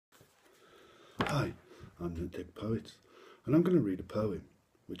Hi, I'm the Dick Poet, and I'm going to read a poem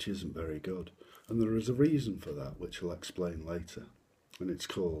which isn't very good, and there is a reason for that which I'll explain later, and it's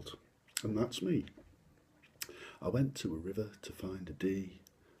called And That's Me. I went to a river to find a D,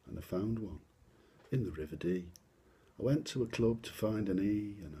 and I found one in the River Dee. I went to a club to find an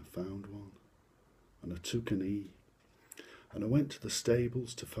E, and I found one, and I took an E. And I went to the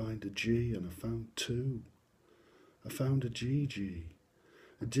stables to find a G, and I found two. I found a GG,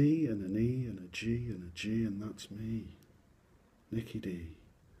 a D and an E and a G and a G, and that's me, Nicky D.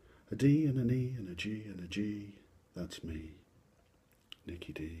 A D and an E and a G and a G, that's me,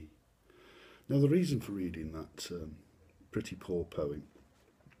 Nicky D. Now the reason for reading that pretty poor poem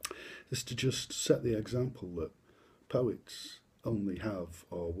is to just set the example that poets only have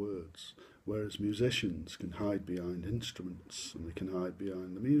our words, whereas musicians can hide behind instruments and they can hide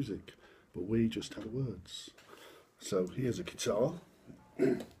behind the music, but we just have words. So here's a guitar,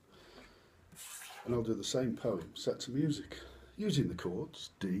 and I'll do the same poem set to music, using the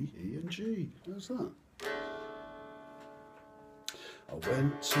chords D, E and G. How's that? I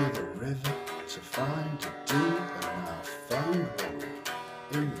went to the river to find a D, and I found one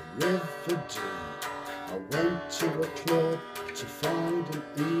in the River Dee. I went to a club to find an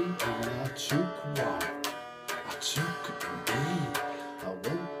E, and I took one. I took an E. I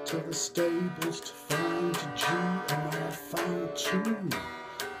went to the stables to find a G, and I found two.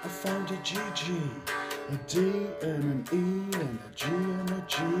 I found a GG, a D and an E and a G and a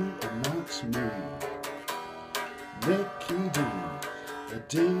G, and that's me, Nicky D. A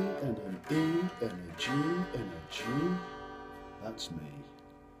D and an E and a G and a G, that's me,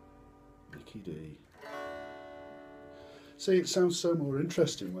 Nicky D. See, it sounds so more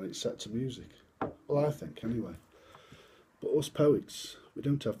interesting when it's set to music. Well, I think anyway. But us poets, we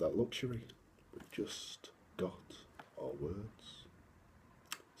don't have that luxury. We've just got our words.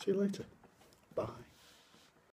 See you later. Bye.